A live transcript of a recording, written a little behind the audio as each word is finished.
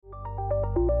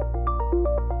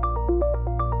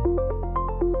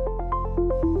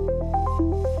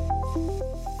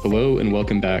Hello and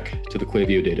welcome back to the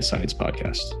Klaviyo Data Science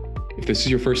Podcast. If this is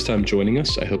your first time joining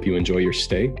us, I hope you enjoy your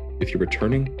stay. If you're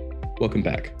returning, welcome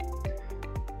back.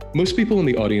 Most people in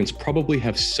the audience probably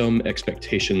have some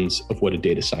expectations of what a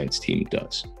data science team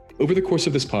does. Over the course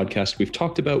of this podcast, we've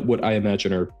talked about what I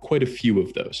imagine are quite a few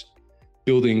of those.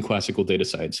 Building classical data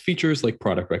science features like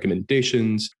product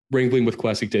recommendations, wrangling with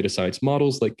classic data science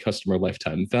models like customer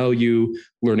lifetime value,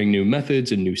 learning new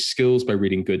methods and new skills by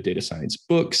reading good data science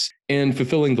books, and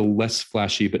fulfilling the less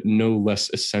flashy but no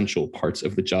less essential parts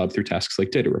of the job through tasks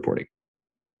like data reporting.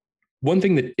 One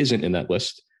thing that isn't in that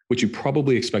list, which you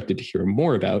probably expected to hear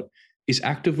more about, is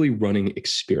actively running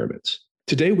experiments.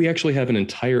 Today, we actually have an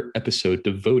entire episode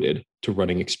devoted to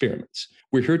running experiments.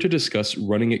 We're here to discuss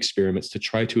running experiments to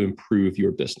try to improve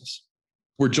your business.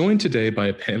 We're joined today by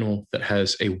a panel that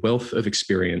has a wealth of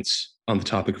experience on the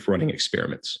topic of running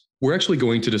experiments. We're actually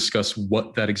going to discuss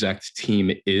what that exact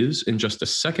team is in just a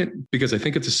second, because I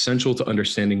think it's essential to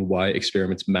understanding why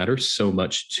experiments matter so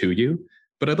much to you.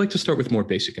 But I'd like to start with more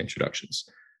basic introductions.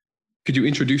 Could you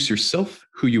introduce yourself,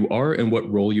 who you are, and what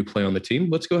role you play on the team?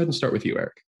 Let's go ahead and start with you,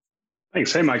 Eric.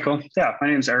 Thanks. Hey, Michael. Yeah, my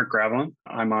name is Eric Gravelin.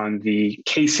 I'm on the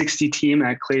K60 team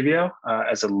at Klaviyo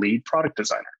as a lead product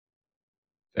designer.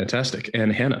 Fantastic.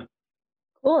 And Hannah.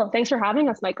 Cool. Thanks for having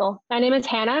us, Michael. My name is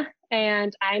Hannah,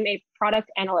 and I'm a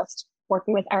product analyst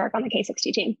working with Eric on the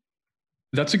K60 team.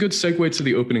 That's a good segue to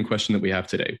the opening question that we have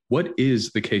today. What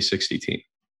is the K60 team?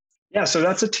 Yeah, so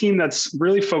that's a team that's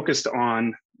really focused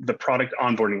on the product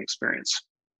onboarding experience.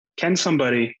 Can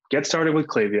somebody get started with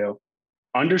Klaviyo,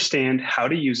 understand how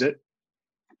to use it,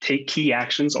 take key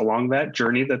actions along that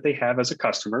journey that they have as a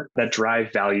customer that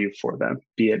drive value for them,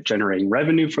 be it generating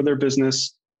revenue for their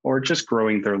business or just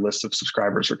growing their list of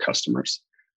subscribers or customers.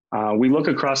 We look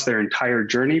across their entire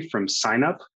journey from sign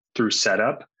up through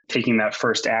setup, taking that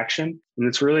first action. And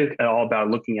it's really all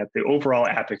about looking at the overall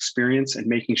app experience and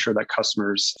making sure that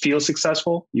customers feel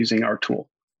successful using our tool.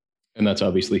 And that's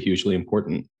obviously hugely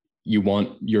important. You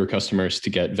want your customers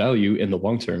to get value in the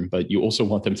long term, but you also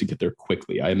want them to get there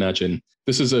quickly. I imagine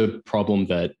this is a problem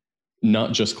that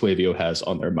not just Klaviyo has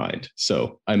on their mind.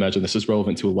 So I imagine this is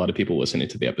relevant to a lot of people listening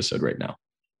to the episode right now.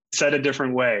 Said a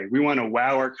different way, we want to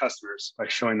wow our customers by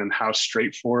showing them how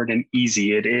straightforward and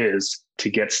easy it is to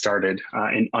get started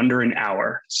in under an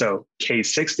hour. So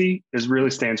K60 really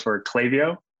stands for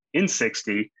Klaviyo in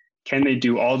 60. Can they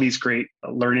do all these great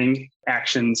learning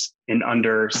actions in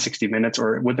under 60 minutes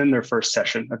or within their first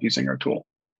session of using our tool?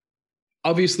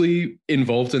 Obviously,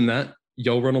 involved in that,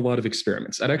 y'all run a lot of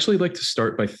experiments. I'd actually like to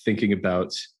start by thinking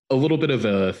about a little bit of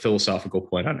a philosophical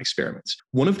point on experiments.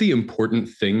 One of the important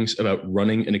things about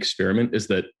running an experiment is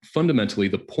that fundamentally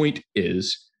the point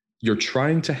is you're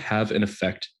trying to have an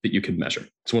effect that you can measure.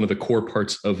 It's one of the core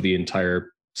parts of the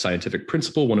entire scientific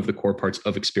principle, one of the core parts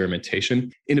of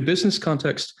experimentation. In a business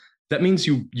context, that means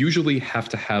you usually have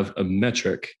to have a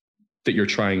metric that you're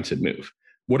trying to move.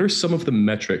 What are some of the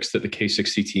metrics that the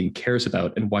K60 team cares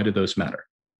about, and why do those matter?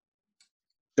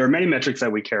 There are many metrics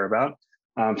that we care about,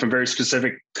 from very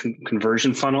specific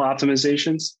conversion funnel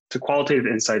optimizations to qualitative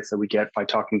insights that we get by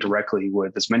talking directly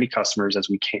with as many customers as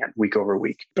we can week over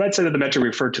week. But I'd say that the metric we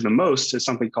refer to the most is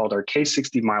something called our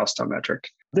K60 milestone metric.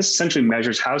 This essentially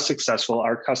measures how successful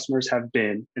our customers have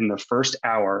been in the first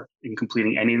hour in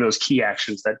completing any of those key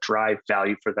actions that drive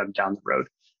value for them down the road.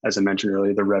 As I mentioned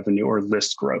earlier, the revenue or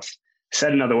list growth.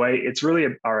 Said another way, it's really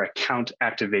our account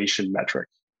activation metric,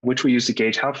 which we use to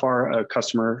gauge how far a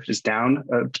customer is down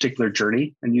a particular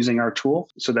journey and using our tool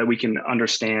so that we can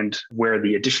understand where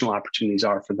the additional opportunities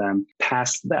are for them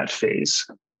past that phase.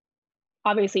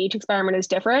 Obviously, each experiment is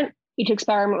different. Each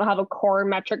experiment will have a core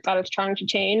metric that it's trying to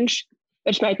change,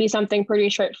 which might be something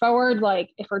pretty straightforward, like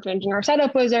if we're changing our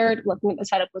setup wizard, looking at the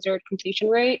setup wizard completion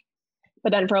rate.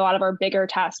 But then for a lot of our bigger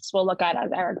tasks, we'll look at, as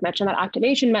Eric mentioned, that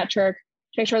activation metric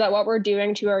to make sure that what we're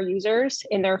doing to our users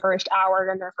in their first hour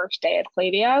and their first day at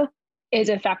Klaviyo is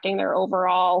affecting their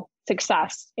overall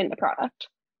success in the product.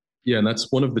 Yeah, and that's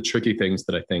one of the tricky things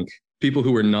that I think people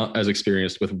who are not as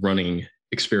experienced with running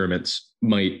experiments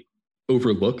might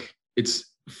overlook.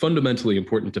 It's fundamentally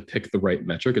important to pick the right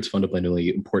metric. It's fundamentally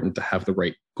important to have the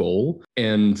right goal.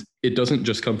 And it doesn't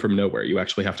just come from nowhere. You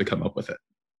actually have to come up with it.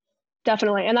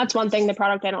 Definitely. And that's one thing the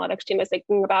product analytics team is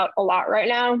thinking about a lot right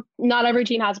now. Not every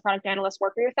team has a product analyst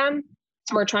working with them.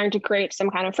 So we're trying to create some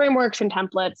kind of frameworks and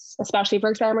templates, especially for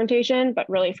experimentation, but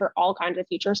really for all kinds of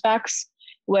feature specs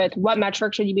with what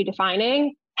metrics should you be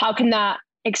defining? How can that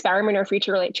experiment or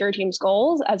feature relate to your team's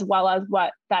goals, as well as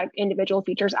what that individual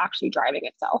feature is actually driving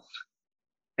itself?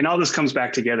 And all this comes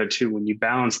back together too when you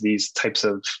balance these types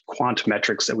of quant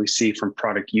metrics that we see from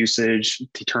product usage,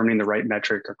 determining the right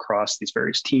metric across these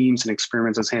various teams and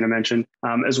experiments, as Hannah mentioned,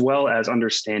 as well as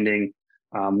understanding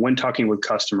when talking with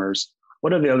customers,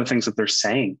 what are the other things that they're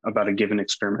saying about a given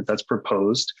experiment that's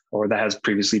proposed or that has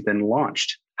previously been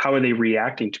launched? How are they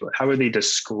reacting to it? How do they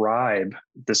describe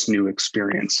this new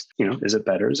experience? Is it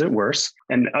better? Is it worse?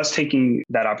 And us taking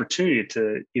that opportunity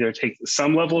to either take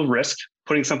some level of risk,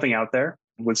 putting something out there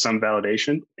with some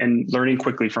validation and learning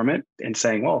quickly from it and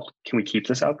saying, well, can we keep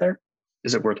this out there?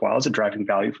 Is it worthwhile? Is it driving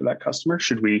value for that customer?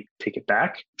 Should we take it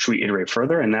back? Should we iterate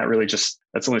further? And that really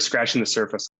that's only scratching the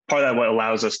surface. Part of that, what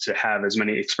allows us to have as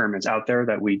many experiments out there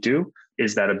that we do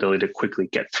is that ability to quickly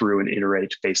get through and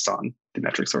iterate based on the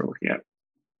metrics that we're looking at.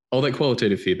 All that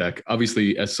qualitative feedback,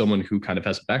 obviously, as someone who kind of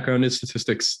has a background in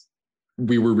statistics,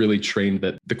 we were really trained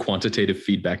that the quantitative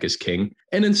feedback is king.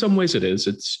 And in some ways it is.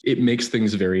 It makes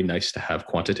things very nice to have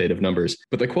quantitative numbers,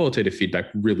 but the qualitative feedback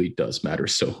really does matter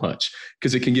so much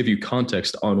because it can give you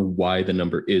context on why the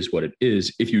number is what it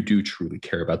is if you do truly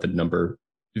care about the number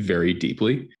very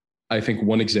deeply. I think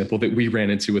one example that we ran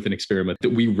into with an experiment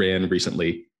that we ran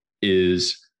recently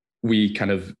is we kind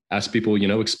of asked people,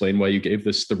 explain why you gave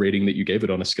this the rating that you gave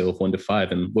it on a scale of 1 to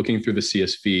 5. And looking through the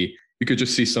CSV, you could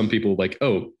just see some people like,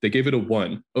 oh, they gave it a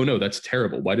 1. Oh no, that's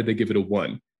terrible. Why did they give it a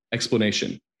 1?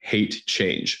 Explanation: hate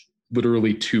change.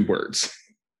 Literally 2 words.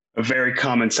 A very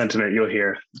common sentiment you'll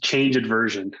hear: change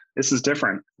aversion. This is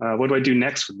different. What do I do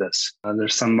next with this?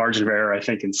 There's some margin of error, I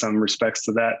think, in some respects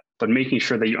to that, but making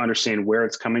sure that you understand where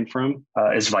it's coming from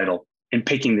is vital in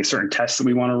picking the certain tests that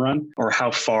we want to run or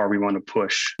how far we want to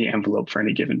push the envelope for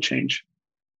any given change.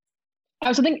 I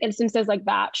also think instances like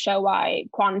that show why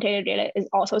quantitative data is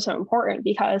also so important,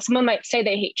 because someone might say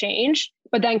they hate change,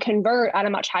 but then convert at a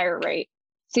much higher rate.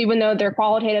 So even though their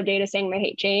qualitative data saying they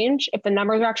hate change, if the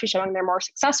numbers are actually showing they're more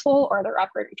successful or they're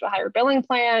upgrading to a higher billing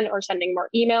plan or sending more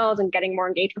emails and getting more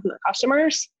engagement from their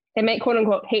customers, they might quote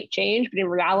unquote hate change, but in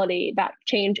reality, that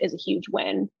change is a huge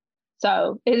win.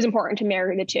 So it is important to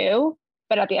marry the two,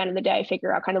 but at the end of the day,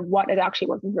 figure out kind of what is actually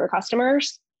working for your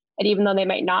customers. And even though they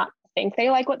might not think they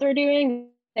like what they're doing,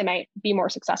 they might be more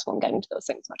successful in getting to those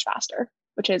things much faster,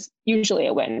 which is usually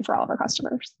a win for all of our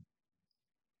customers.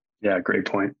 Yeah, great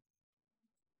point.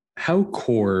 How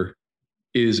core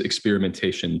is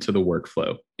experimentation to the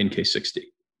workflow in K60?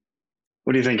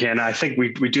 What do you think, Hannah? I think we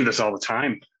do this all the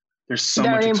time. There's so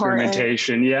Very much important.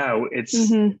 experimentation. Yeah,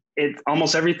 it's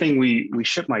almost everything we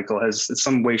ship, Michael, has in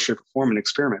some way, shape, or form an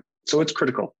experiment. So it's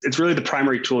critical. It's really the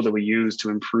primary tool that we use to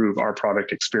improve our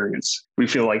product experience. We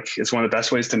feel like it's one of the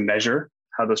best ways to measure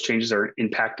how those changes are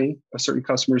impacting a certain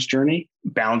customer's journey.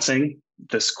 Balancing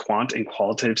this quant and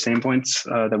qualitative standpoints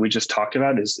that we just talked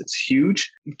about it's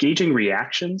huge. Gauging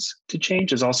reactions to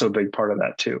change is also a big part of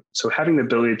that too. So having the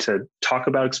ability to talk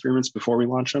about experiments before we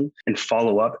launch them and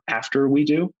follow up after we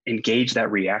do, engage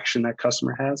that reaction that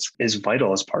customer has is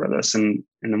vital as part of this. And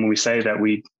then when we say that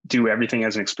we do everything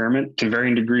as an experiment, to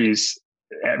varying degrees,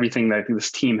 everything that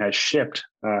this team has shipped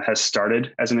has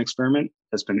started as an experiment,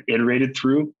 has been iterated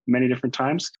through many different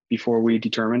times before we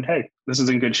determined, hey, this is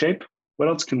in good shape. What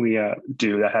else can we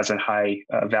do that has a high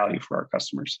value for our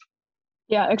customers?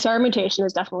 Yeah, experimentation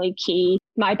is definitely key.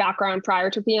 My background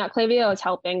prior to being at Klaviyo is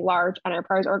helping large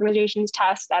enterprise organizations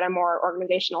test at a more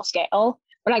organizational scale.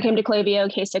 When I came to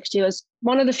Klaviyo, K60 was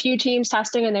one of the few teams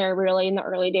testing, and they're really in the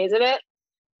early days of it.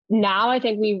 Now I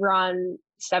think we've run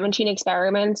 17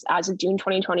 experiments as of June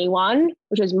 2021,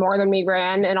 which is more than we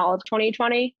ran in all of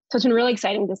 2020. So it's been really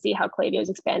exciting to see how Klaviyo has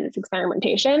expanded its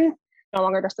experimentation. No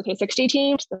longer just the K60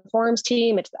 team, it's the Forms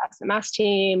team, it's the SMS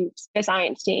team, it's the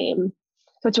Science team.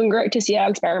 So it's been great to see how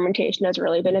experimentation has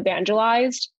really been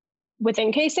evangelized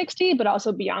within K60, but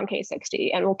also beyond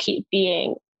K60, and will keep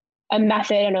being a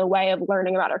method and a way of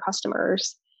learning about our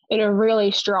customers in a really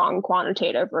strong,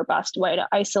 quantitative, robust way to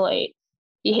isolate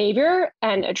behavior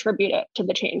and attribute it to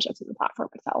the change that's in the platform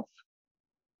itself.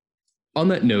 On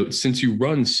that note, since you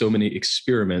run so many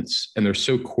experiments and they're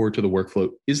so core to the workflow,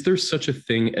 is there such a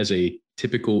thing as a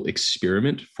typical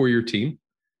experiment for your team?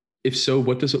 If so,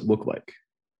 what does it look like?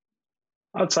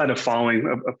 Outside of following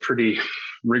a pretty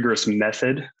rigorous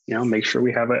method, make sure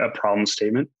we have a problem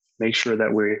statement, make sure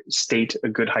that we state a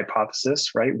good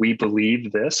hypothesis, right? We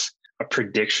believe this, a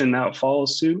prediction that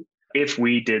follows suit. If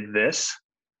we did this,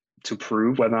 to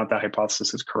prove whether or not that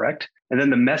hypothesis is correct. And then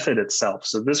the method itself.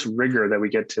 So this rigor that we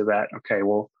get to that, okay,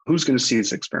 well, who's going to see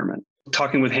this experiment?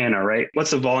 Talking with Hannah, right?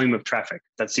 What's the volume of traffic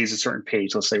that sees a certain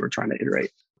page? Let's say we're trying to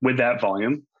iterate. With that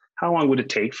volume, how long would it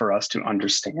take for us to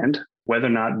understand whether or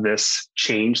not this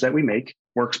change that we make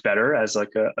works better as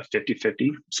like a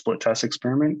 50-50 split test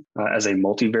experiment, as a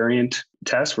multivariant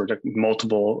test where there are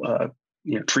multiple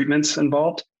treatments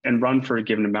involved, and run for a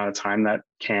given amount of time that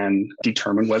can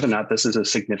determine whether or not this is a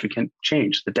significant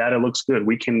change. The data looks good.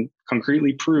 We can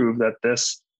concretely prove that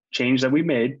this change that we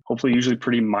made, hopefully usually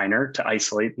pretty minor to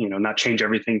isolate, not change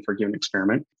everything for a given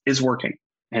experiment, is working.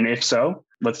 And if so,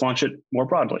 let's launch it more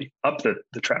broadly, up the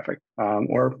traffic,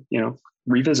 or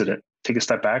revisit it, take a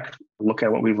step back, look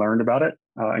at what we learned about it,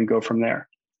 and go from there.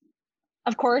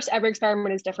 Of course, every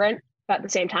experiment is different, but at the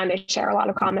same time, they share a lot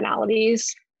of commonalities.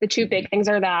 The two big things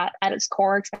are that at its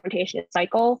core, experimentation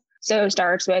cycle. So it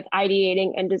starts with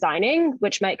ideating and designing,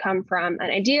 which might come from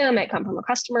an idea, might come from a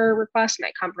customer request,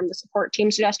 might come from the support team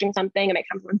suggesting something, it might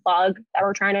come from a bug that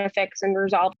we're trying to fix and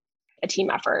resolve. A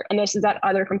team effort. And this is that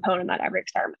other component that every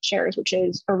experiment shares, which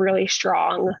is a really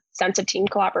strong sense of team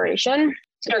collaboration.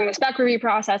 So during the spec review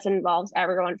process, it involves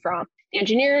everyone from the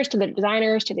engineers to the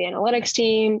designers to the analytics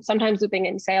team, sometimes looping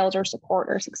in sales or support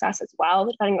or success as well,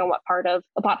 depending on what part of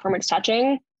the platform it's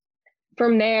touching.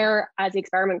 From there, as the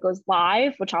experiment goes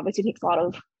live, which obviously takes a lot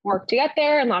of work to get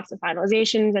there and lots of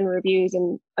finalizations and reviews,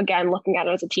 and again, looking at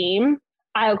it as a team,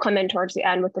 I'll come in towards the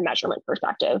end with the measurement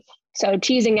perspective. So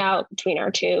teasing out between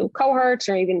our two cohorts,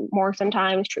 or even more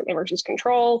sometimes, treatment versus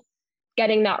control,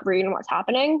 getting that read on what's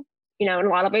happening. In a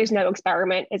lot of ways, no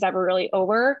experiment is ever really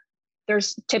over.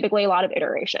 There's typically a lot of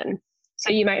iteration.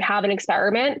 So you might have an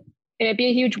experiment, and it'd be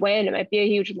a huge win, it might be a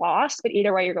huge loss, but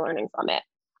either way, you're learning from it.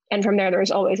 And from there,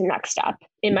 there's always a next step.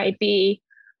 It might be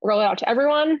roll it out to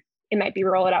everyone. It might be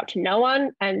roll it out to no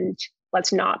one, and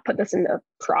let's not put this in the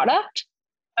product.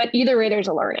 But either way, there's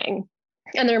a learning.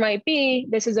 And there might be,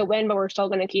 this is a win, but we're still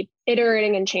going to keep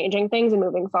iterating and changing things and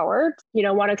moving forward.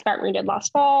 One experiment we did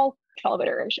last fall, 12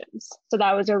 iterations. So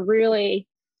that was a really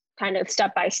kind of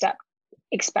step-by-step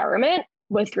experiment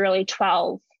with really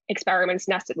 12 experiments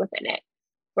nested within it,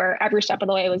 where every step of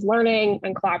the way was learning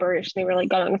and collaboration and really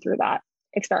going through that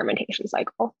experimentation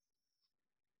cycle.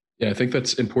 Yeah, I think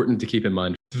that's important to keep in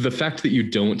mind. The fact that you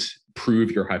don't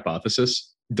prove your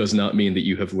hypothesis does not mean that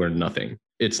you have learned nothing.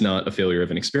 It's not a failure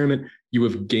of an experiment. You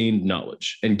have gained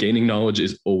knowledge, and gaining knowledge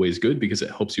is always good because it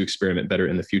helps you experiment better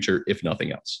in the future, if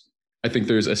nothing else. I think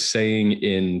there's a saying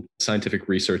in scientific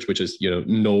research, which is,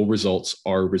 null results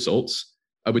are results.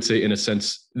 I would say in a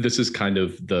sense, this is kind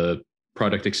of the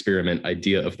product experiment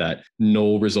idea of that.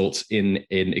 Null results in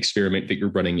an experiment that you're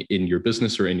running in your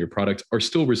business or in your product are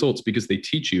still results because they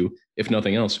teach you, if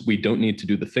nothing else, we don't need to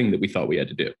do the thing that we thought we had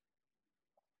to do.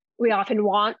 We often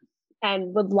want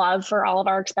and would love for all of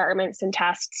our experiments and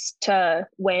tests to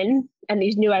win and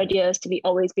these new ideas to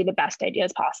always be the best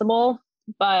ideas possible.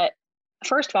 But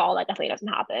first of all, that definitely doesn't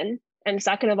happen. And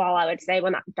second of all, I would say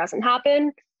when that doesn't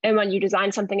happen, and when you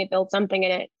design something and build something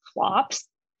and it flops,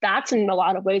 that's in a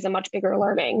lot of ways a much bigger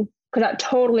learning, because that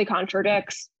totally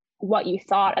contradicts what you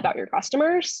thought about your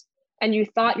customers. And you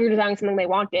thought you were designing something they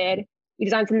wanted, you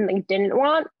designed something they didn't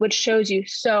want, which shows you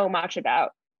so much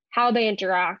about how they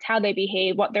interact, how they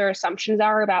behave, what their assumptions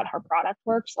are about how product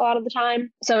works a lot of the time.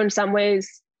 So in some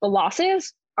ways, the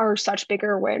losses are such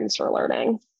bigger wins for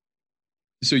learning.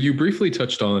 So you briefly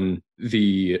touched on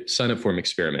the sign-up form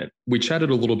experiment. We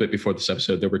chatted a little bit before this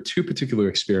episode. There were two particular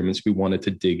experiments we wanted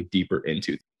to dig deeper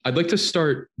into. I'd like to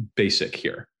start basic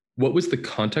here. What was the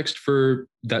context for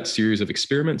that series of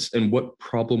experiments, and what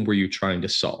problem were you trying to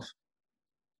solve?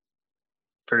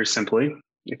 Very simply,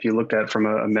 if you looked at it from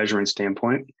a measurement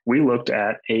standpoint, we looked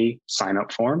at a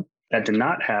sign-up form that did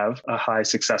not have a high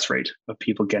success rate of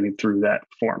people getting through that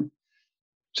form.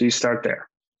 So you start there.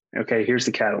 Okay, here's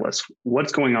the catalyst.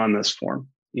 What's going on in this form?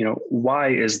 Why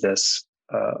is this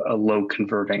a low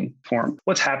converting form?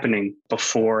 What's happening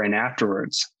before and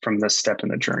afterwards from this step in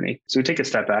the journey? So we take a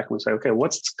step back and we say, okay,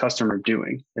 what's this customer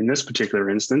doing? In this particular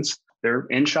instance, they're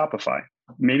in Shopify,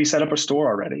 maybe set up a store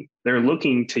already. They're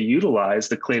looking to utilize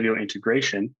the Klaviyo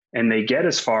integration, and they get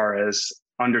as far as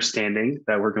understanding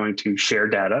that we're going to share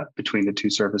data between the two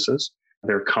services.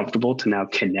 They're comfortable to now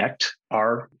connect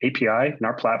our API and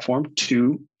our platform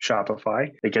to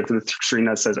Shopify. They get to the screen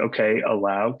that says, okay,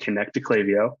 allow, connect to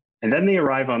Klaviyo. And then they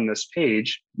arrive on this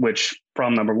page, which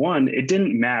problem number one, it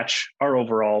didn't match our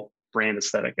overall brand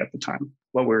aesthetic at the time.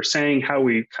 What we were saying, how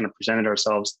we kind of presented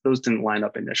ourselves, those didn't line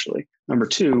up initially. Number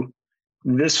two,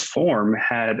 this form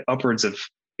had upwards of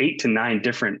 8 to 9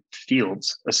 different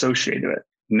fields associated with it.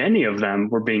 Many of them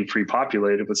were being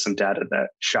pre-populated with some data that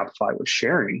Shopify was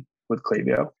sharing with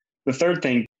Klaviyo. The third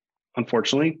thing,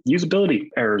 unfortunately, usability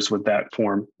errors with that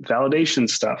form, validation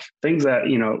stuff, things that,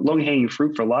 low-hanging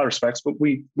fruit for a lot of respects, but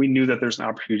we knew that there's an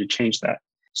opportunity to change that.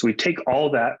 So we take all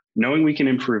that, knowing we can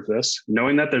improve this,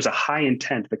 knowing that there's a high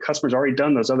intent, the customer's already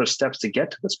done those other steps to get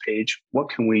to this page. What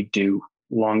can we do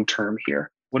long-term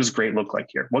here? What does great look like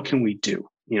here? What can we do?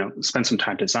 Spend some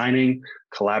time designing,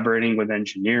 collaborating with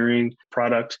engineering,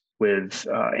 product, with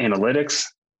analytics,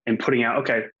 and putting out,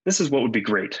 okay, this is what would be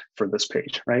great for this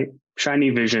page, right? Shiny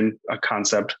vision, a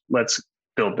concept, let's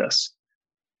build this.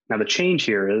 Now the change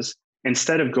here is,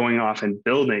 instead of going off and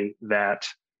building that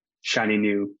shiny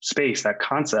new space, that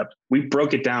concept, we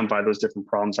broke it down by those different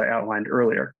problems I outlined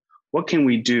earlier. What can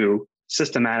we do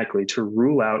systematically to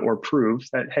rule out or prove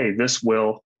that, hey, this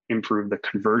will improve the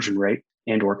conversion rate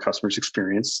and or customers'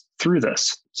 experience through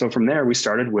this? So from there, we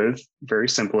started with, very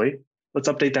simply, let's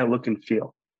update that look and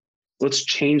feel. Let's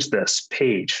change this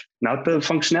page, not the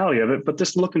functionality of it, but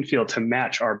this look and feel to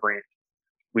match our brand.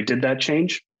 We did that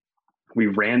change. We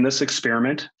ran this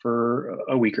experiment for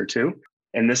a week or two.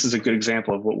 And this is a good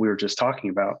example of what we were just talking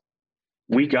about.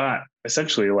 We got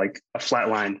essentially like a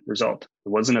flatline result. It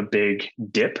wasn't a big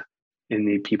dip in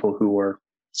the people who were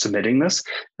submitting this.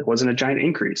 It wasn't a giant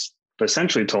increase, but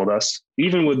essentially told us,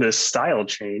 even with this style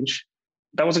change,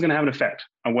 that wasn't going to have an effect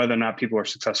on whether or not people are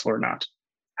successful or not.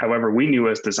 However, we knew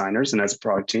as designers and as a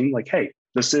product team, like, hey,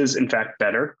 this is in fact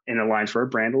better and aligns for our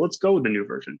brand. Let's go with the new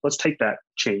version. Let's take that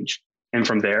change. And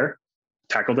from there,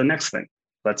 tackle the next thing.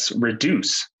 Let's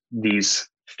reduce these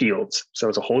fields. So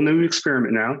it's a whole new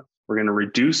experiment now. We're going to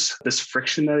reduce this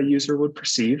friction that a user would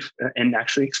perceive and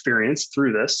actually experience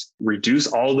through this, reduce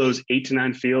all those 8 to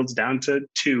 9 fields down to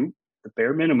 2, the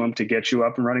bare minimum to get you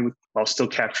up and running while still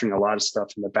capturing a lot of stuff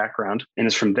in the background. And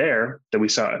it's from there that we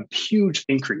saw a huge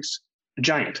increase, a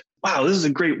giant. Wow, this is a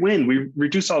great win. We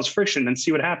reduce all this friction and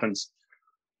see what happens.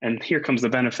 And here comes the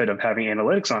benefit of having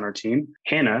analytics on our team.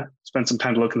 Hannah spent some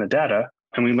time to look in the data,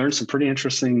 and we learned some pretty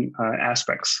interesting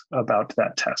aspects about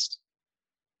that test.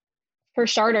 For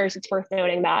starters, it's worth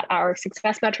noting that our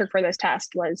success metric for this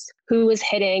test was who was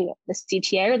hitting the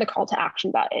CTA or the call to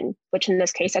action button, which in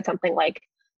this case had something like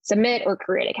submit or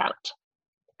create account.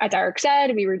 As Eric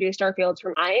said, we reduced our fields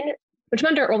from 9, which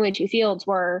meant our only 2 fields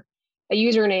were a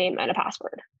username and a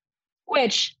password,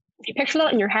 which, if you picture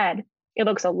that in your head, it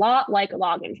looks a lot like a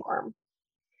login form.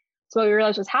 So what we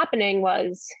realized was happening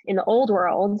was, in the old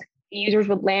world, users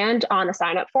would land on a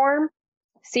sign-up form,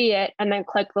 see it, and then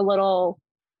click the little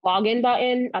login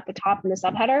button at the top in the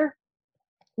subheader.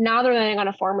 Now they're landing on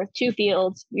a form with 2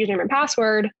 fields, username and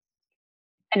password,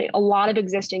 and a lot of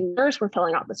existing users were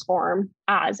filling out this form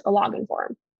as a login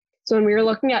form. So when we were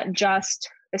looking at just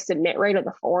the submit rate of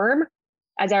the form,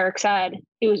 as Eric said,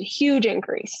 it was a huge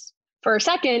increase. For a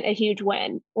second, a huge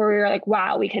win, where we were like,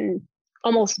 wow, we can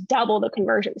almost double the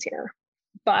conversions here.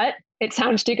 But it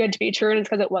sounds too good to be true, and it's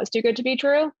because it was too good to be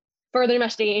true. Further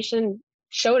investigation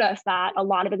showed us that a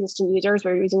lot of existing users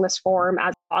were using this form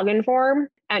as a login form,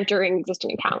 entering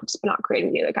existing accounts, but not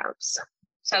creating new accounts.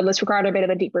 So this required a bit of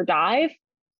a deeper dive,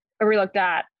 where we looked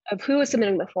at of who was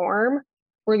submitting the form,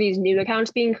 were these new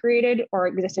accounts being created or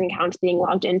existing accounts being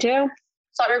logged into?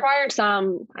 So it required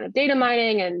some kind of data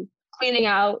mining and cleaning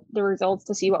out the results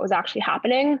to see what was actually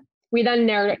happening. We then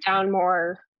narrowed it down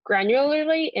more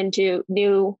granularly into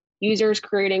new users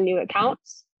creating new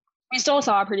accounts. We still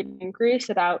saw a pretty big increase,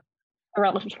 about a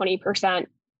relative 20%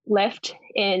 lift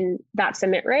in that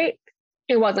submit rate.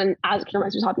 It wasn't as extreme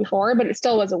as we saw before, but it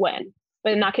still was a win.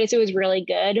 But in that case, it was really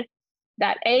good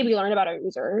that we learned about our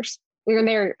users. We were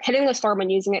there hitting this form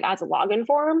and using it as a login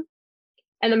form.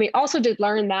 And then we also did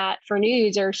learn that for new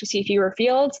users to see fewer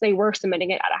fields, they were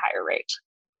submitting it at a higher rate.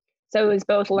 So it was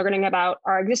both learning about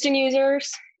our existing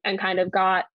users and kind of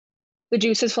got the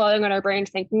juices flowing in our brains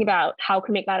thinking about how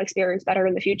can we make that experience better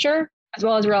in the future, as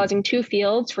well as realizing 2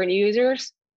 fields for new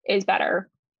users is better.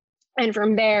 And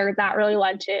from there, that really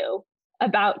led to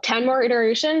about 10 more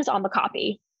iterations on the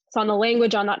copy. So on the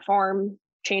language on that form,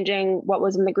 changing what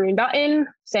was in the green button,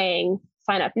 saying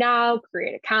sign up now,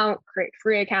 create account, create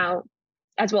free account,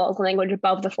 as well as the language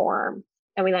above the form.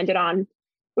 And we landed on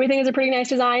what we think is a pretty nice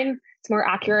design. It's more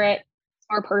accurate,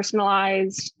 more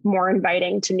personalized, more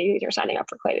inviting to new users signing up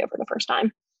for Klaviyo for the first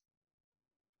time.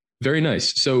 Very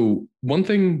nice. So one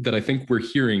thing that I think we're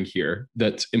hearing here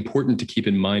that's important to keep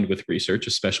in mind with research,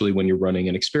 especially when you're running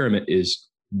an experiment, is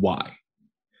why.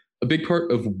 A big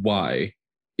part of why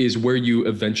is where you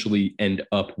eventually end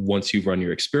up once you've run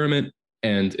your experiment.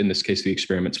 And in this case, the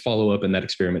experiment's follow-up and that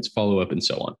experiment's follow-up and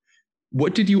so on.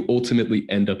 What did you ultimately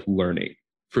end up learning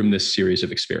from this series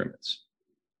of experiments?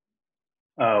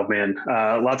 Oh man,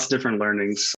 lots of different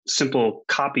learnings. Simple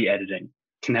copy editing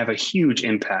can have a huge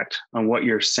impact on what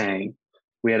you're saying.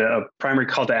 We had a primary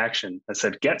call to action that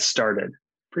said, get started.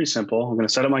 Pretty simple. I'm going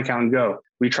to set up my account and go.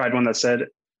 We tried one that said,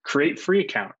 create free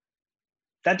account.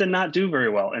 That did not do very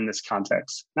well in this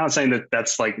context. Not saying that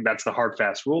that's the hard,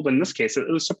 fast rule, but in this case, it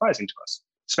was surprising to us.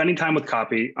 Spending time with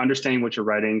copy, understanding what you're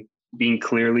writing, being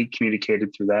clearly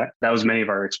communicated through that. That was many of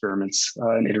our experiments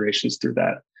and iterations through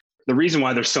that. The reason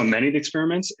why there's so many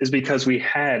experiments is because we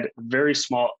had very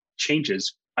small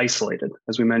changes isolated,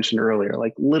 as we mentioned earlier,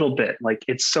 like little bit. Like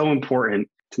it's so important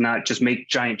to not just make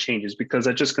giant changes, because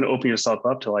that's just going to open yourself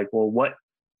up to like, well, what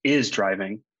is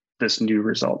driving this new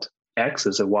result? X,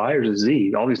 is it Y, or is it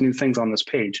Z? All these new things on this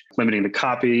page, limiting the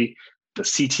copy, the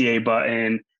CTA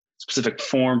button, specific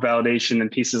form validation and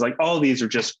pieces. Like all these are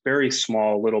just very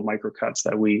small little microcuts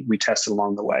that we tested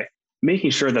along the way,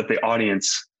 making sure that the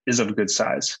audience is of a good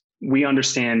size. We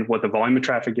understand what the volume of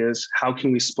traffic is. How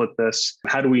can we split this?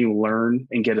 How do we learn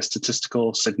and get a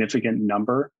statistical significant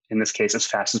number? In this case, as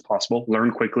fast as possible. Learn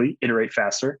quickly, iterate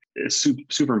faster. It's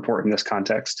super important in this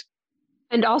context.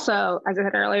 And also, as I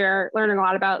said earlier, learning a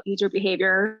lot about user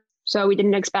behavior. So we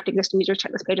didn't expect existing users to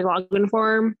check this page's login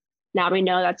form. Now we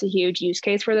know that's a huge use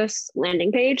case for this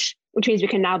landing page, which means we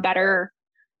can now better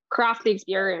craft the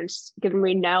experience, given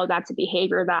we know that's a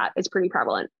behavior that is pretty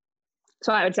prevalent.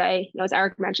 So I would say, as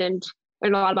Eric mentioned,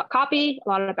 learned a lot about copy, a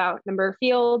lot about number of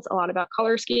fields, a lot about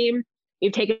color scheme.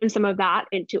 We've taken some of that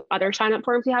into other sign-up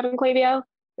forms we have in Klaviyo,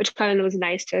 which kind of was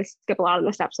nice to skip a lot of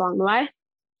the steps along the way,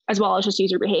 as well as just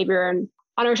user behavior and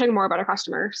understanding more about our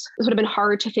customers. This would have been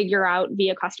hard to figure out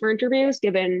via customer interviews,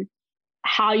 given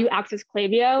how you access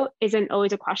Klaviyo isn't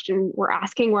always a question we're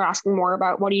asking. We're asking more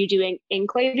about what are you doing in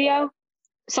Klaviyo,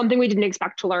 something we didn't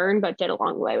expect to learn, but did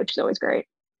along the way, which is always great.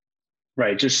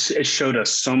 Right. Just it showed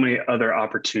us so many other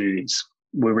opportunities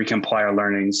where we can apply our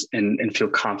learnings and feel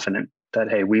confident that,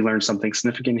 hey, we learned something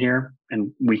significant here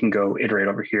and we can go iterate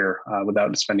over here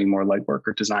without spending more legwork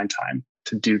or design time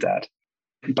to do that.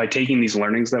 By taking these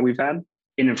learnings that we've had,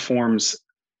 it informs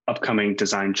upcoming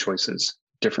design choices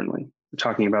differently. We're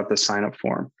talking about the sign-up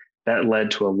form. That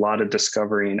led to a lot of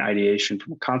discovery and ideation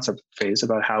from a concept phase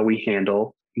about how we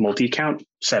handle multi-account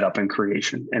setup and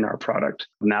creation in our product.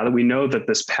 Now that we know that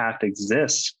this path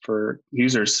exists for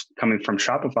users coming from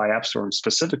Shopify App Store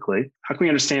specifically, how can we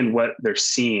understand what they're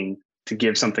seeing to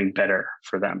give something better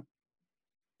for them?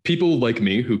 People like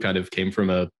me who kind of came from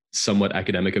a somewhat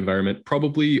academic environment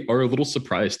probably are a little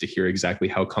surprised to hear exactly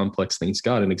how complex things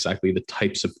got and exactly the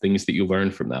types of things that you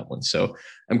learned from that one. So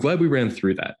I'm glad we ran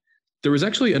through that. There was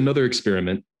actually another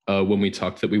experiment when we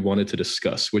talked that we wanted to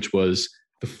discuss, which was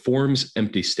the forms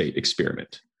empty state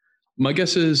experiment. My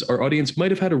guess is our audience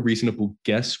might have had a reasonable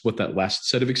guess what that last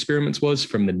set of experiments was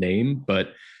from the name, but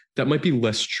that might be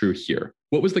less true here.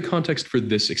 What was the context for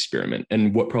this experiment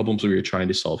and what problems were you trying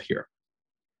to solve here?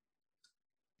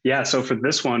 Yeah, so for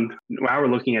this one, now we're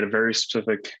looking at a very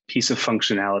specific piece of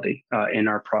functionality in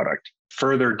our product.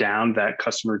 Further down that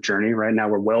customer journey, right now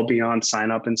we're well beyond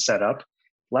sign up and setup.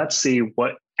 Let's see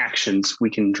what actions we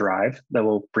can drive that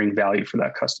will bring value for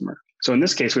that customer. So in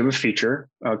this case, we have a feature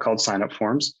called sign up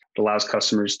forms. It allows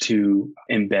customers to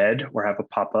embed or have a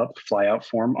pop-up fly out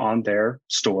form on their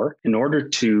store in order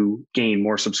to gain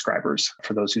more subscribers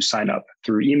for those who sign up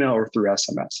through email or through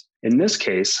SMS. In this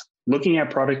case, looking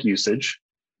at product usage,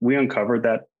 we uncovered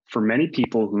that for many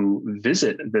people who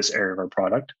visit this area of our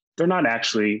product, they're not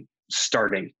actually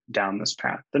starting down this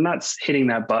path. They're not hitting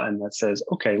that button that says,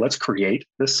 okay, let's create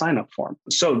this sign-up form.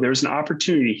 So there's an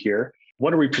opportunity here.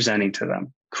 What are we presenting to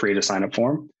them? Create a sign-up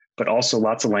form, but also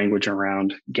lots of language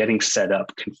around getting set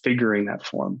up, configuring that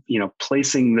form,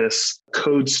 placing this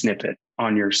code snippet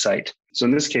on your site. So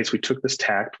in this case, we took this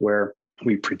tact where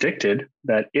we predicted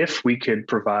that if we could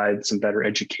provide some better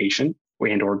education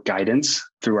and or guidance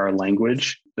through our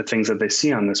language, the things that they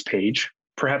see on this page,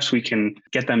 perhaps we can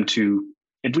get them to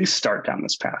at least start down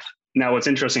this path. Now, what's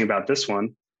interesting about this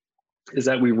one is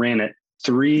that we ran it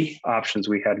 3 options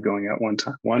we had going at one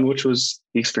time. One, which was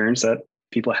the experience that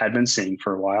people had been seeing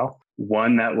for a while.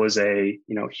 One that was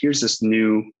here's this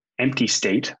new empty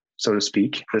state, so to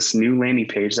speak, this new landing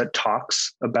page that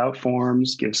talks about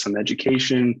forms, gives some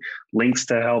education, links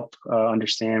to help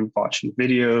understand, watching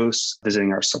videos,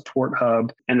 visiting our support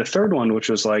hub. And the third one, which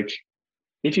was like,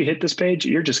 if you hit this page,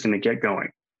 you're just going to get going.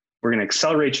 We're going to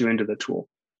accelerate you into the tool.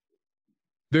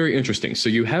 Very interesting. So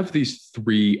you have these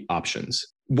 3 options.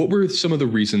 What were some of the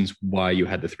reasons why you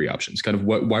had the 3 options? Kind of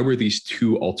why were these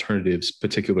 2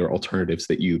 particular alternatives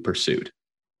that you pursued?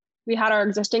 We had our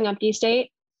existing empty state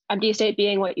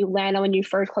being what you land on when you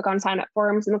first click on sign up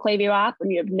forms in the Klaviyo app when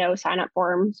you have no sign up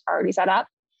forms already set up.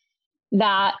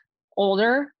 That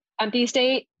older empty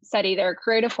state said either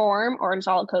create a form or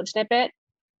install a code snippet.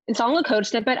 Installing a code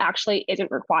snippet actually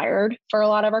isn't required for a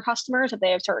lot of our customers if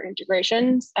they have certain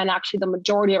integrations, and actually the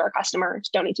majority of our customers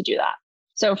don't need to do that.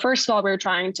 So first of all, we're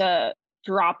trying to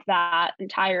drop that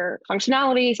entire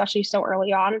functionality, especially so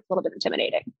early on. It's a little bit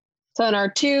intimidating. So in our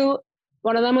two,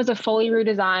 one of them was a fully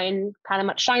redesigned, kind of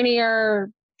much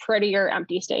shinier, prettier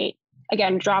empty state.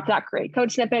 Again, drop that create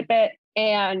code snippet bit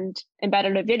and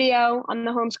embedded a video on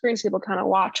the home screen so people kind of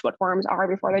watch what forms are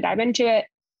before they dive into it.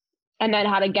 And then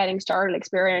had a getting started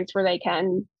experience where they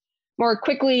can more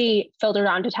quickly filter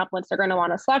down to templates they're going to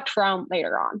want to select from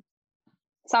later on.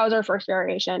 So that was our first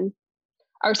variation.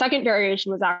 Our second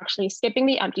variation was actually skipping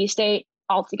the empty state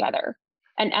altogether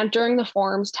and entering the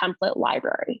forms template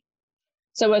library.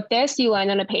 So with this, you land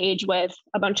on a page with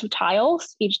a bunch of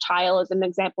tiles. Each tile is an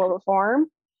example of a form.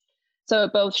 So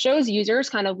it both shows users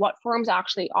kind of what forms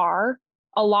actually are.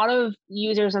 A lot of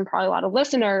users and probably a lot of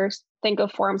listeners think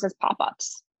of forms as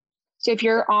pop-ups. So if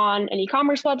you're on an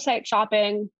e-commerce website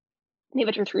shopping, leave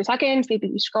it for 3 seconds, maybe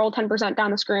you scroll 10%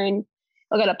 down the screen,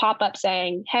 you'll get a pop-up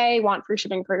saying, hey, want free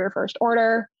shipping for your first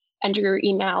order, enter your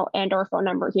email and or phone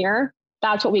number here.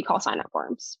 That's what we call sign-up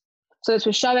forms. So this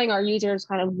was showing our users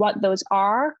kind of what those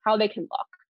are, how they can look.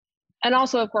 And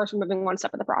also, of course, we're moving one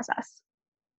step of the process.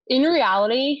 In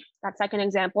reality, that second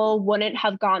example wouldn't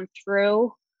have gone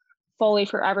through fully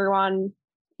for everyone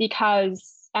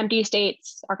because empty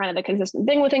states are kind of the consistent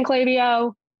thing within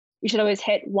Klaviyo. You should always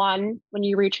hit 1 when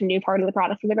you reach a new part of the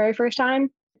product for the very first time.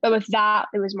 But with that,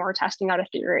 it was more testing out a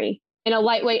theory in a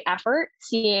lightweight effort,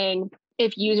 seeing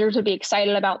if users would be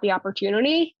excited about the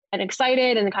opportunity and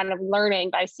excited and kind of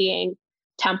learning by seeing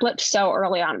templates so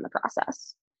early on in the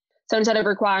process. So instead of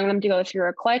requiring them to go through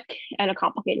a click and a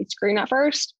complicated screen at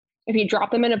first, if you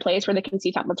drop them in a place where they can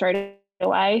see templates right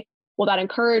away, will that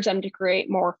encourage them to create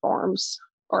more forms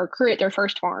or create their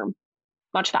first form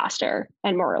much faster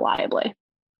and more reliably.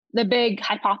 The big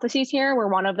hypotheses here, where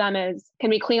one of them is, can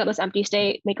we clean up this empty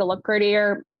state, make it look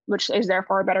prettier, which is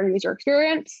therefore a better user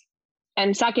experience?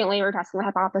 And secondly, we're testing the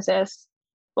hypothesis,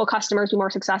 will customers be more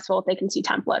successful if they can see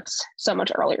templates so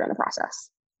much earlier in the process?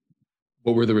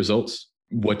 What were the results?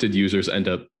 What did users end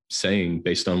up saying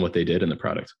based on what they did in the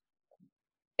product?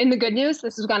 In the good news,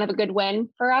 this is kind of a good win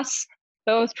for us.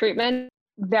 Both treatments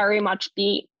very much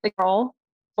beat the goal,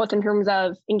 both in terms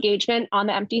of engagement on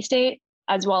the empty state,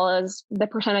 as well as the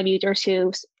percent of users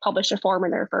who published a form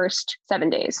in their first 7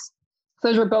 days. So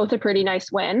those were both a pretty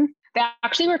nice win. They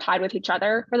actually were tied with each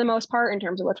other for the most part in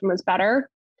terms of which one was better,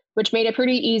 which made it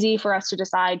pretty easy for us to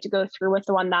decide to go through with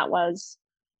the one that was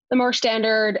the more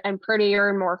standard and prettier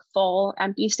and more full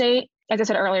empty state. As I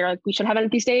said earlier, like we should have an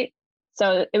empty state.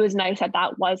 So it was nice that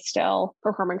that was still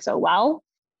performing so well.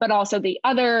 But also the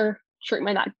other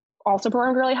treatment that also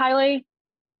performed really highly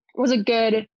was a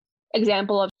good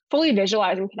example of fully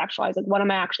visualizing, contextualizing what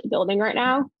am I actually building right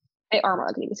now? They are more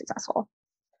likely to be successful.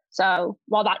 So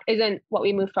while that isn't what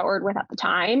we moved forward with at the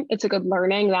time, it's a good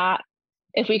learning that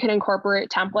if we can incorporate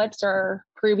templates or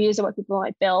previews of what people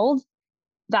might build,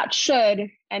 that should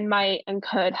and might and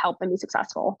could help them be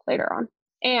successful later on.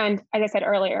 And as I said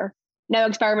earlier, no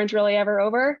experiment's really ever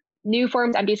over. New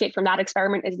forms empty state from that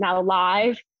experiment is now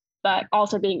live, but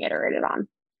also being iterated on.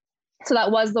 So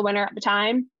that was the winner at the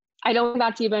time. I don't think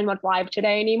that's even what's live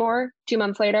today anymore, 2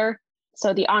 months later.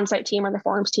 So the on-site team or the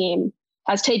forums team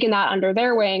has taken that under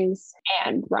their wings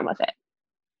and run with it.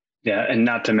 Yeah, and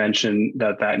not to mention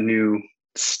that new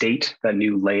state, that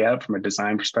new layout from a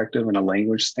design perspective and a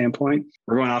language standpoint,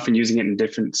 we're going off and using it in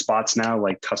different spots now,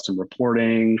 like custom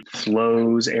reporting,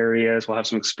 flows areas. We'll have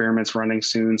some experiments running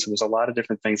soon. So there's a lot of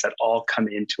different things that all come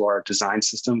into our design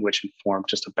system, which inform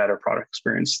just a better product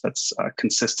experience that's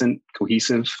consistent,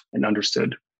 cohesive, and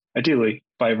understood, ideally,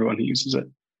 by everyone who uses it.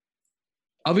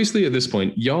 Obviously, at this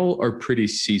point, y'all are pretty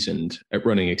seasoned at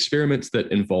running experiments that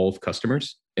involve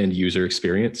customers and user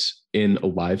experience in a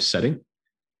live setting.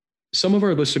 Some of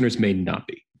our listeners may not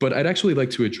be, but I'd actually like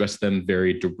to address them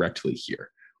very directly here.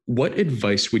 What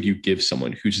advice would you give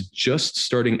someone who's just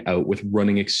starting out with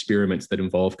running experiments that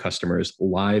involve customers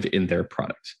live in their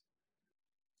product?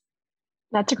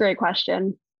 That's a great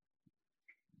question.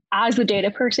 As the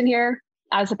data person here,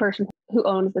 as the person who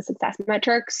owns the success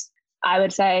metrics, I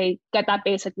would say get that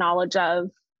basic knowledge of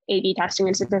A/B testing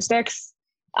and statistics.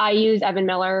 I use Evan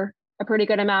Miller a pretty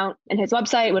good amount in his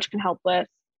website, which can help with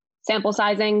sample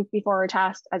sizing before a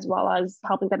test, as well as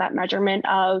helping get that measurement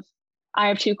of, I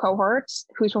have 2 cohorts,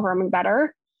 who's performing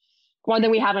better. One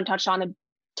thing we haven't touched on a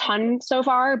ton so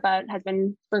far, but has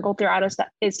been sprinkled throughout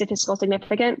is statistical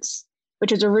significance,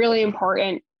 which is a really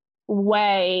important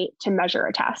way to measure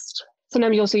a test.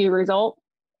 Sometimes you'll see a result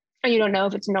and you don't know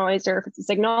if it's noise or if it's a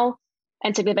signal,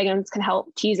 and significance can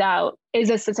help tease out, is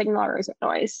this a signal or is it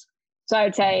noise? So I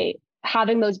would say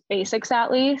having those basics, at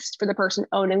least for the person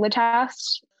owning the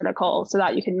test, critical so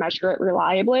that you can measure it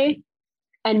reliably.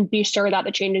 and be sure that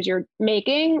the changes you're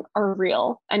making are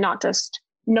real and not just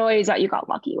noise that you got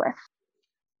lucky with.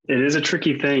 It is a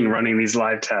tricky thing running these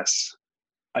live tests.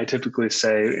 I typically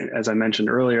say, as I mentioned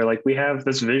earlier, like we have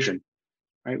this vision,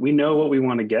 right? We know what we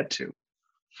want to get to.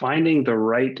 Finding the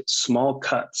right small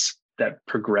cuts that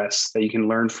progress that you can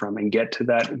learn from and get to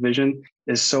that vision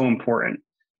is so important.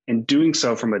 And doing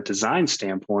so from a design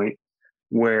standpoint,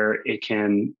 where it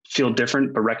can feel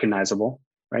different but recognizable,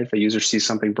 right? If a user sees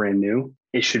something brand new,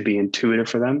 it should be intuitive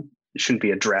for them. It shouldn't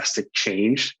be a drastic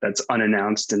change that's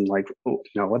unannounced and like, oh,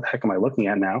 what the heck am I looking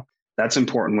at now? That's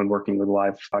important when working with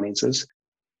live audiences.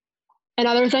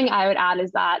 Another thing I would add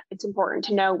is that it's important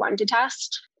to know when to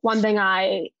test. One thing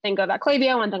I think of at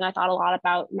Klaviyo, one thing I thought a lot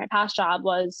about in my past job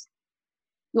was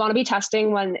you want to be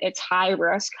testing when it's high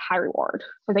risk, high reward.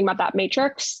 So think about that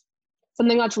matrix.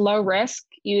 Something that's low risk,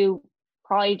 you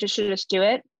probably should just do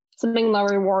it. Something low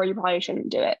reward, you probably shouldn't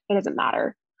do it. It doesn't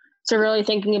matter. So really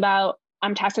thinking about,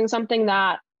 I'm testing something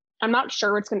that I'm not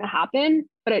sure what's going to happen,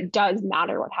 but it does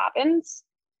matter what happens,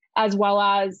 as well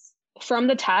as from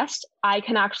the test, I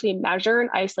can actually measure and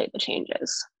isolate the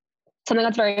changes. Something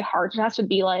that's very hard to test would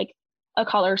be like a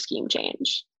color scheme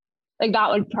change. Like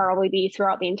that would probably be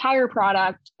throughout the entire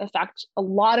product, affect a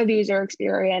lot of user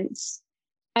experience.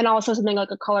 And also something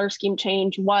like a color scheme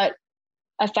change, what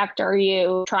effect are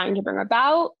you trying to bring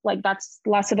about? Like that's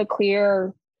less of a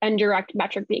clear and direct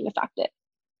metric being affected.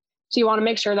 So you want to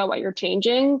make sure that what you're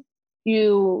changing,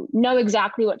 you know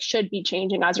exactly what should be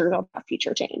changing as a result of that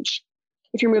feature change.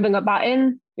 If you're moving a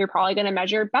button, you're probably going to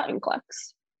measure button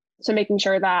clicks. So making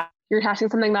sure that you're testing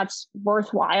something that's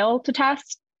worthwhile to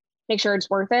test, make sure it's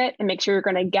worth it, and make sure you're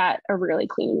going to get a really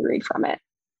clean read from it.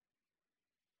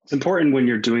 It's important when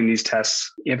you're doing these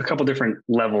tests, you have a couple different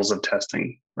levels of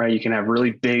testing, right? You can have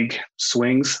really big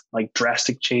swings, like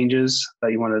drastic changes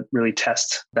that you want to really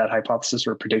test that hypothesis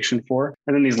or prediction for.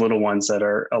 And then these little ones that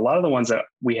are, a lot of the ones that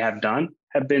we have done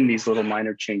have been these little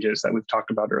minor changes that we've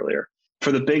talked about earlier.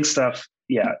 For the big stuff,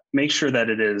 make sure that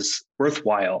it is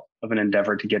worthwhile of an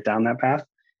endeavor to get down that path.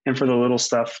 And for the little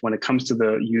stuff, when it comes to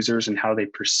the users and how they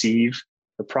perceive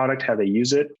the product, how they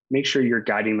use it, make sure you're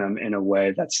guiding them in a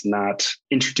way that's not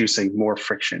introducing more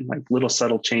friction, like little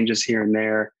subtle changes here and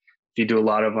there. If you do a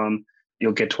lot of them,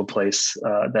 you'll get to a place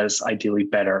that is ideally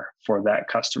better for that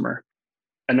customer.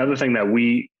 Another thing that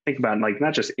we think about, like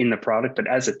not just in the product, but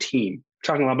as a team,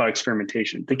 talking a lot about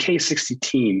experimentation, the K60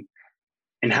 team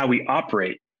and how we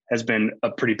operate has been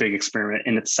a pretty big experiment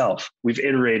in itself. We've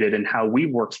iterated in how we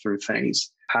work through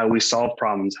things, how we solve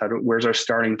problems, where's our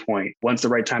starting point, when's the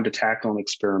right time to tackle an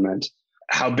experiment,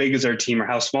 how big is our team or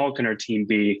how small can our team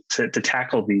be to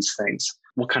tackle these things?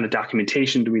 What kind of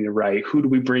documentation do we need to write? Who do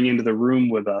we bring into the room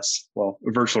with us? Well,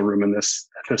 a virtual room at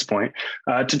this point,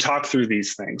 to talk through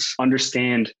these things,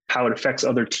 understand how it affects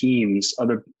other teams,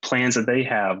 other plans that they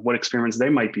have, what experiments they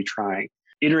might be trying.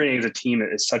 Iterating as a team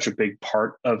is such a big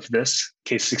part of this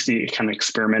K60 kind of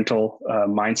experimental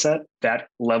mindset. That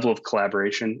level of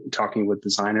collaboration, talking with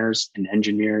designers and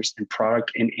engineers and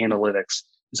product and analytics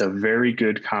is a very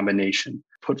good combination.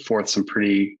 Put forth some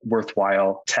pretty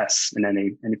worthwhile tests in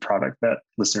any product that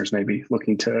listeners may be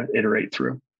looking to iterate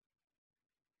through.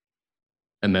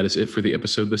 And that is it for the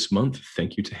episode this month.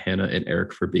 Thank you to Hannah and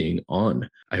Eric for being on.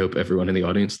 I hope everyone in the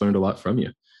audience learned a lot from you.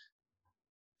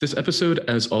 This episode,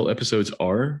 as all episodes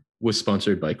are, was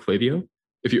sponsored by Klaviyo.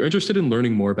 If you're interested in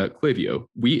learning more about Klaviyo,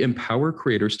 we empower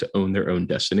creators to own their own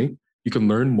destiny. You can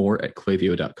learn more at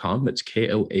klaviyo.com. That's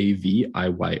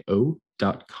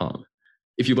KLAVIYO.com.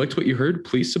 If you liked what you heard,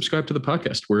 please subscribe to the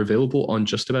podcast. We're available on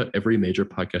just about every major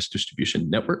podcast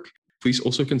distribution network. Please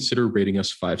also consider rating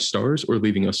us 5 stars or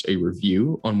leaving us a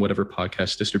review on whatever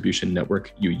podcast distribution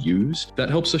network you use.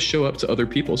 That helps us show up to other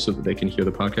people so that they can hear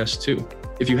the podcast too.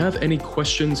 If you have any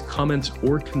questions, comments,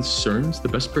 or concerns, the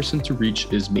best person to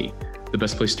reach is me. The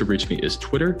best place to reach me is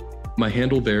Twitter. My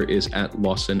handle there is at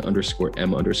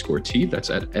Lawson_M_T. That's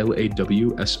at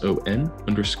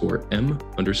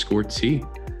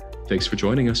LAWSON_M_T. Thanks for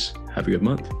joining us. Have a good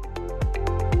month.